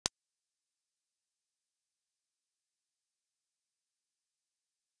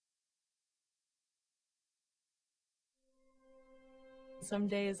Some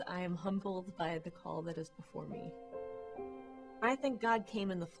days I am humbled by the call that is before me. I think God came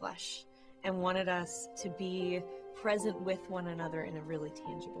in the flesh and wanted us to be present with one another in a really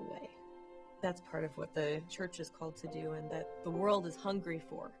tangible way. That's part of what the church is called to do and that the world is hungry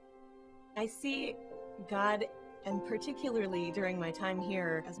for. I see God, and particularly during my time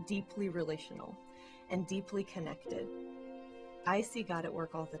here, as deeply relational and deeply connected. I see God at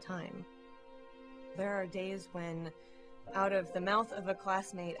work all the time. There are days when out of the mouth of a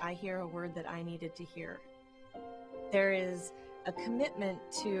classmate, I hear a word that I needed to hear. There is a commitment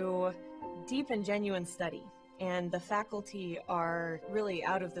to deep and genuine study, and the faculty are really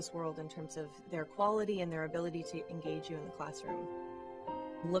out of this world in terms of their quality and their ability to engage you in the classroom.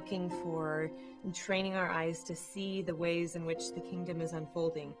 Looking for and training our eyes to see the ways in which the kingdom is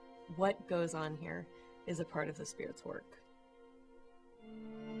unfolding. What goes on here is a part of the Spirit's work.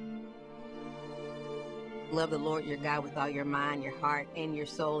 Love the Lord your God with all your mind, your heart, and your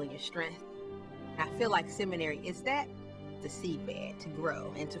soul, and your strength. I feel like seminary is that, the seedbed to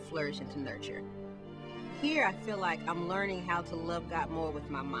grow and to flourish and to nurture. Here I feel like I'm learning how to love God more with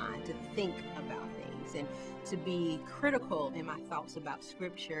my mind, to think about things, and to be critical in my thoughts about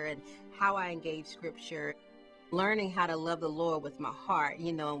Scripture and how I engage Scripture. Learning how to love the Lord with my heart,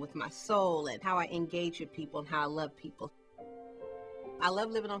 and with my soul, and how I engage with people and how I love people. I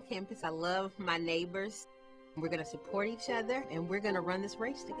love living on campus. I love my neighbors. We're going to support each other, and we're going to run this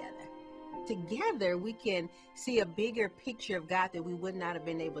race together. Together, we can see a bigger picture of God that we would not have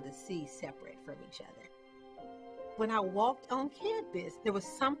been able to see separate from each other. When I walked on campus, there was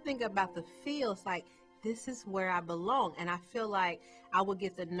something about the feel. It's like, this is where I belong, and I feel like I will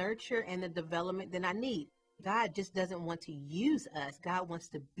get the nurture and the development that I need. God just doesn't want to use us. God wants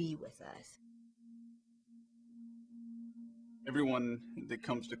to be with us. Everyone that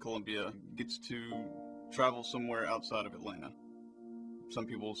comes to Columbia gets to travel somewhere outside of Atlanta. Some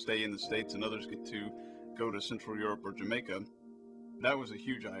people stay in the States and others get to go to Central Europe or Jamaica. That was a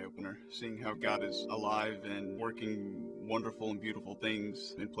huge eye-opener, seeing how God is alive and working wonderful and beautiful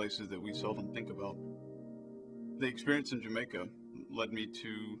things in places that we seldom think about. The experience in Jamaica led me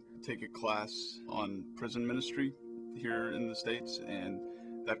to take a class on prison ministry here in the States, and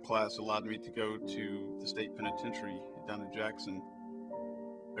that class allowed me to go to the state penitentiary down in Jackson.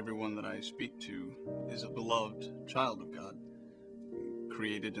 Everyone that I speak to is a beloved child of God,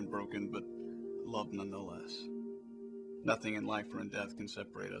 created and broken, but loved nonetheless. Nothing in life or in death can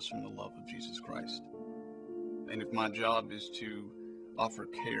separate us from the love of Jesus Christ. And if my job is to offer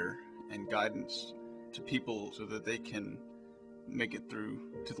care and guidance to people so that they can make it through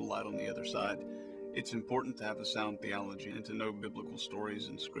to the light on the other side, it's important to have a sound theology and to know biblical stories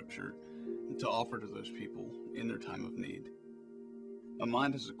and scripture and to offer to those people in their time of need. My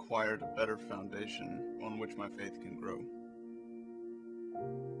mind has acquired a better foundation on which my faith can grow.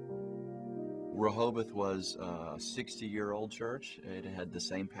 Rehoboth was a 60-year-old church. It had the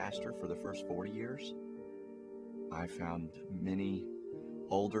same pastor for the first 40 years. I found many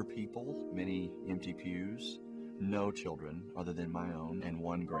older people, many empty pews, no children other than my own, and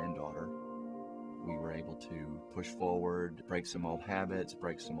one granddaughter. We were able to push forward, break some old habits,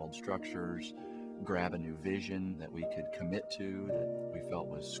 break some old structures, grab a new vision that we could commit to, that we felt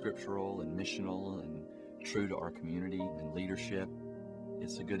was scriptural and missional and true to our community and leadership.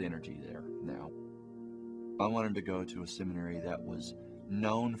 It's a good energy there now. I wanted to go to a seminary that was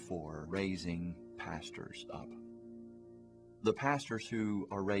known for raising pastors up. The pastors who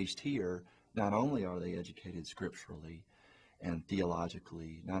are raised here, not only are they educated scripturally and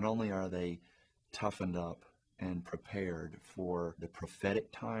theologically, not only are they toughened up and prepared for the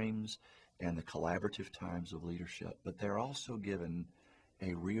prophetic times and the collaborative times of leadership, but they're also given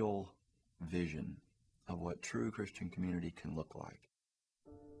a real vision of what true Christian community can look like.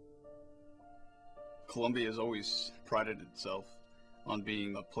 Columbia has always prided itself on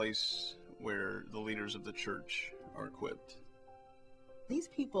being a place where the leaders of the church are equipped. These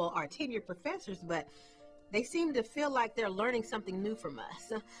people are tenured professors, but they seem to feel like they're learning something new from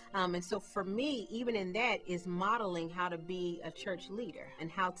us. And so for me, even in that, is modeling how to be a church leader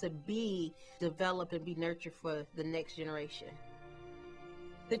and how to be developed and be nurtured for the next generation.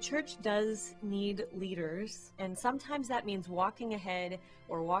 The church does need leaders, and sometimes that means walking ahead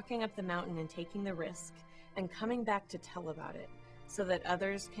or walking up the mountain and taking the risk and coming back to tell about it so that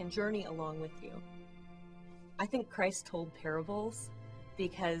others can journey along with you. I think Christ told parables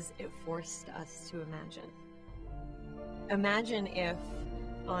because it forced us to imagine. Imagine if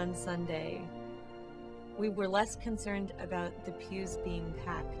on Sunday we were less concerned about the pews being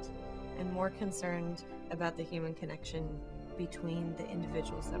packed and more concerned about the human connection between the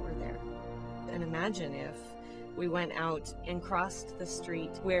individuals that were there. And imagine if We went out and crossed the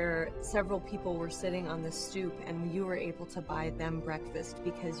street where several people were sitting on the stoop, and you were able to buy them breakfast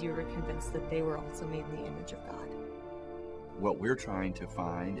because you were convinced that they were also made in the image of God. What we're trying to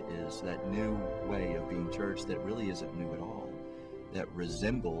find is that new way of being church that really isn't new at all, that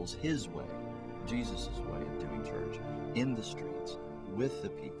resembles his way, Jesus' way of doing church, in the streets, with the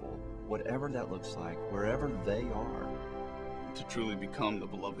people, whatever that looks like, wherever they are. To truly become the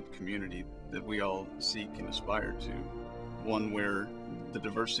beloved community that we all seek and aspire to, one where the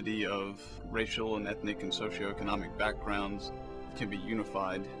diversity of racial and ethnic and socioeconomic backgrounds can be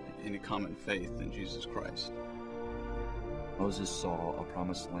unified in a common faith in Jesus Christ. Moses saw a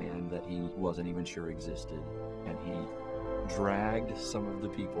promised land that he wasn't even sure existed, and he dragged some of the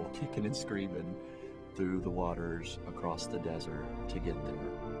people kicking and screaming through the waters across the desert to get there.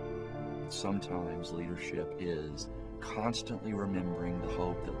 Sometimes leadership is constantly remembering the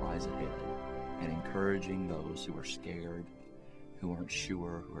hope that lies ahead and encouraging those who are scared, who aren't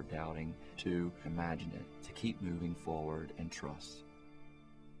sure, who are doubting, to imagine it, to keep moving forward and trust.